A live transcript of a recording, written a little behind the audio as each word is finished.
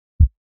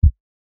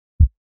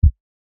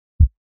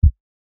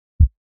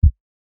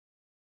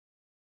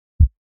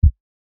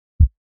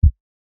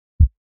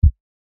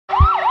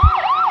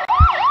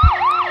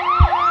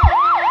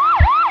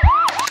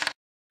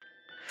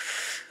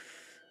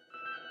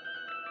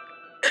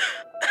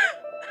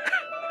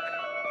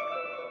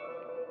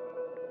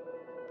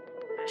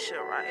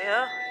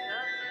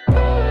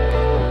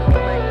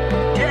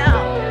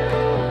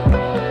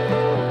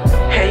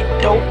Hey,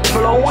 dope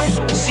blowing,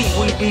 see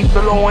we be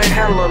blowing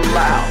hella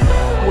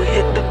loud. We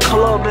hit the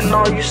club and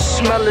all you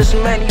smell is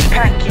Manny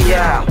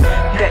Pacquiao.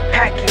 That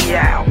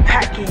Pacquiao,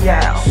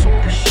 Pacquiao,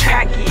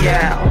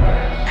 Pacquiao,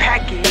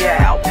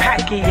 Pacquiao,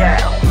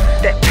 Pacquiao,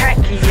 that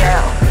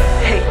Pacquiao.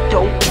 Hey,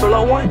 dope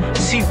blowing,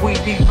 see we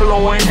be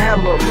blowing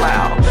hella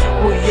loud.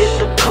 We hit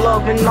the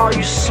club and all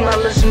you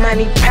smell is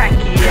Manny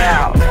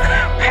Pacquiao.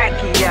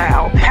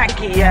 Pacquiao,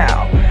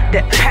 Pacquiao,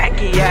 that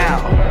Pacquiao,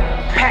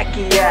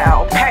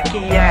 Pacquiao,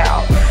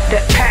 Pacquiao,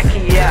 that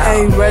Pacquiao.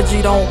 Hey,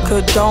 Reggie, don't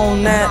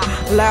condone that.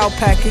 Loud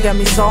pack, he got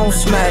me zone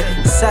smack.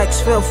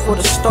 Saks Fifth where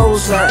the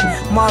stoves at.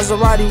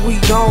 Maserati, we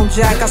gon'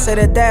 jack. I said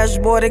that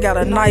dashboard, they got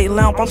a night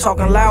lamp. I'm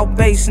talking loud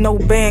bass, no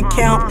band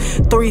count.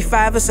 3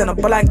 5s and a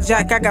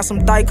blackjack. I got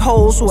some dyke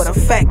hoes with a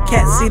fat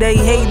cat. See, they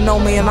hating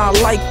on me and I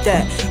like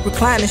that.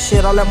 Reclining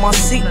shit, I let my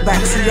seat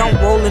back. See, I'm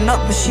rolling up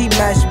and she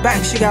match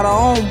back. She got her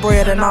own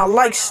bread and I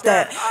likes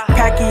that.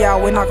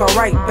 Pacquiao, we knock her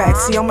right back.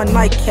 See, I'm a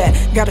night cat,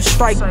 gotta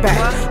strike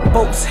back.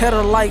 Bolts hit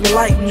her like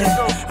lightning.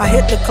 I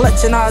hit the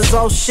clutch and I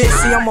exhaust shit.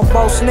 See, I'm a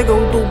boss nigga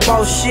who do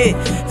boss shit.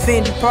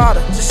 Fendi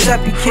Prada,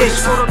 Giuseppe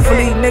kicks.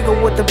 Fleet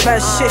nigga with the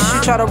best shit. She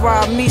try to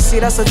rob me, see,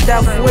 that's a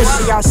death wish.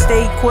 See, I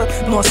stay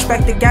equipped, no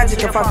expect the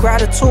gadget. If I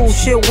grab a tool,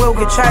 shit will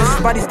get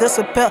tragic. Bodies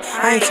disappear,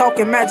 I ain't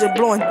talking magic.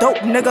 Blowing dope,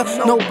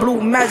 nigga, no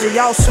blue magic.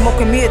 Y'all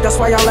smoking me, that's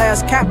why y'all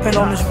ass capping.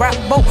 On this rap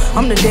boat,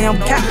 I'm the damn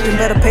captain.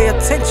 Better pay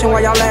attention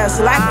while y'all ass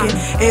lacking.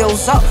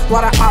 L's up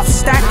while the ops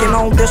stacking.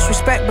 On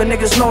disrespect, but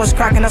niggas know it's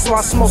cracking. That's why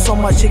I smoke so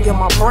much, it get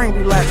my brain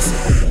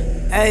relaxing.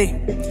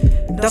 Hey,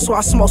 that's why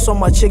I smoke so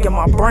much, it get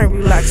my brain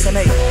relaxing.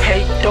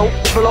 Hey, dope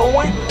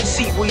blowing,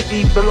 see we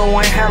be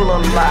blowing hella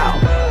loud.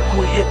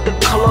 We hit the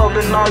club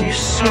and all you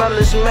smell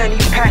is Manny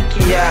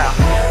Pacquiao.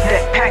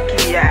 That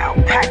Pacquiao,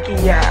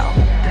 Pacquiao,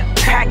 that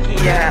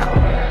Pacquiao,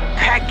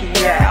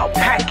 Pacquiao,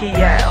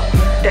 Pacquiao,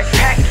 that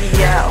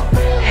Pacquiao.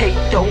 Hey,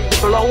 dope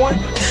blowing,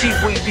 see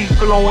we be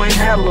blowing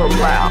hella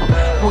loud.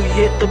 We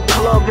hit the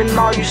club and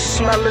all you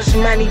smell is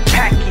Manny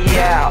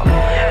Pacquiao.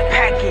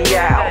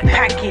 Pacquiao,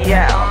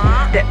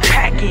 Pacquiao, that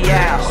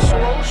Pacquiao,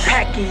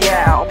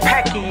 Pacquiao,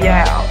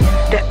 Pacquiao,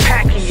 that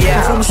Pacquiao.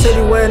 I'm from a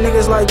city where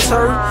niggas like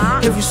turf.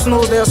 If you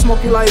snooze, they'll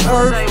smoke you like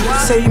earth.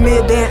 Say you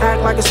mid, then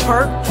act like it's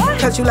perk.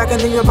 Catch you like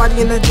your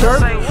body in the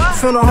dirt.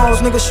 Funeral homes,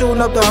 niggas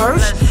shooting up the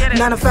hearse.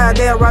 9 to 5,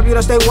 they'll rob you,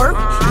 that's they work.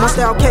 Must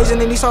stay occasion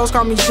and these hoes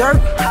call me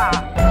jerk.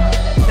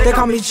 They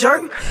call me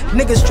jerk.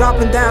 Niggas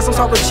dropping down some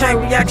type of chain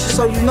reaction,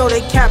 so you know they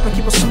capping.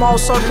 Keep a small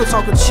circle,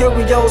 talking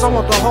Cheerios. I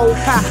want the whole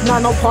pack.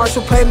 Not no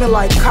partial payment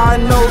like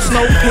Cardinals,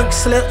 no pink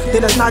slip.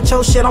 Then it's not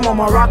your shit. I'm on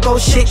Morocco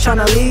shit,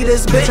 tryna leave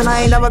this bitch, and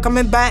I ain't never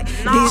coming back.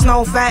 These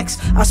no facts.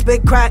 I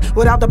spit crack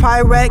without the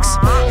Pyrex,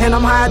 and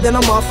I'm higher than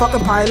a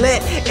motherfucking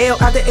pilot. L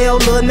out the L,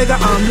 little nigga,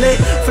 I'm lit.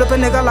 Flip a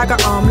nigga like an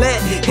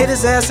omelet. Hit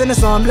his ass in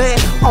his omelet.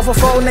 Off a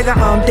phone, nigga,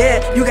 I'm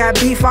dead. You got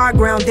beef, I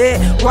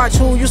grounded. Watch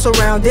who you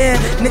surrounded.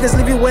 Niggas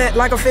leave you wet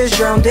like a fish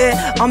drowned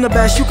dead. I'm the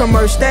best, you can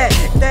merge that.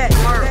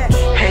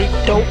 Hey,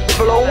 dope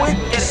blowing,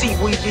 see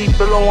we be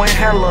blowing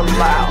hella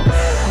loud.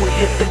 We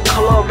hit the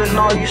club and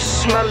all you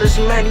smell is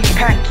Manny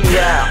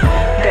Pacquiao.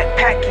 That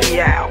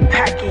Pacquiao,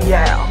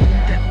 Pacquiao,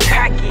 that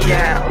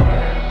Pacquiao,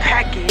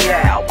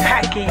 Pacquiao,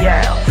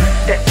 Pacquiao,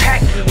 that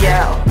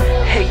Pacquiao.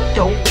 Hey,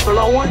 dope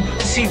blowing,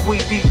 see we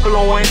be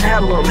blowing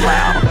hella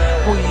loud.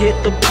 We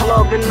hit the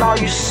club and all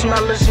you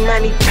smell is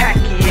Manny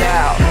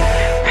Pacquiao.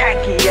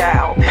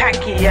 Pacquiao,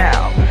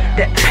 Pacquiao,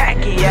 that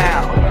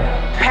Pacquiao,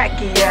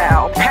 Pacquiao,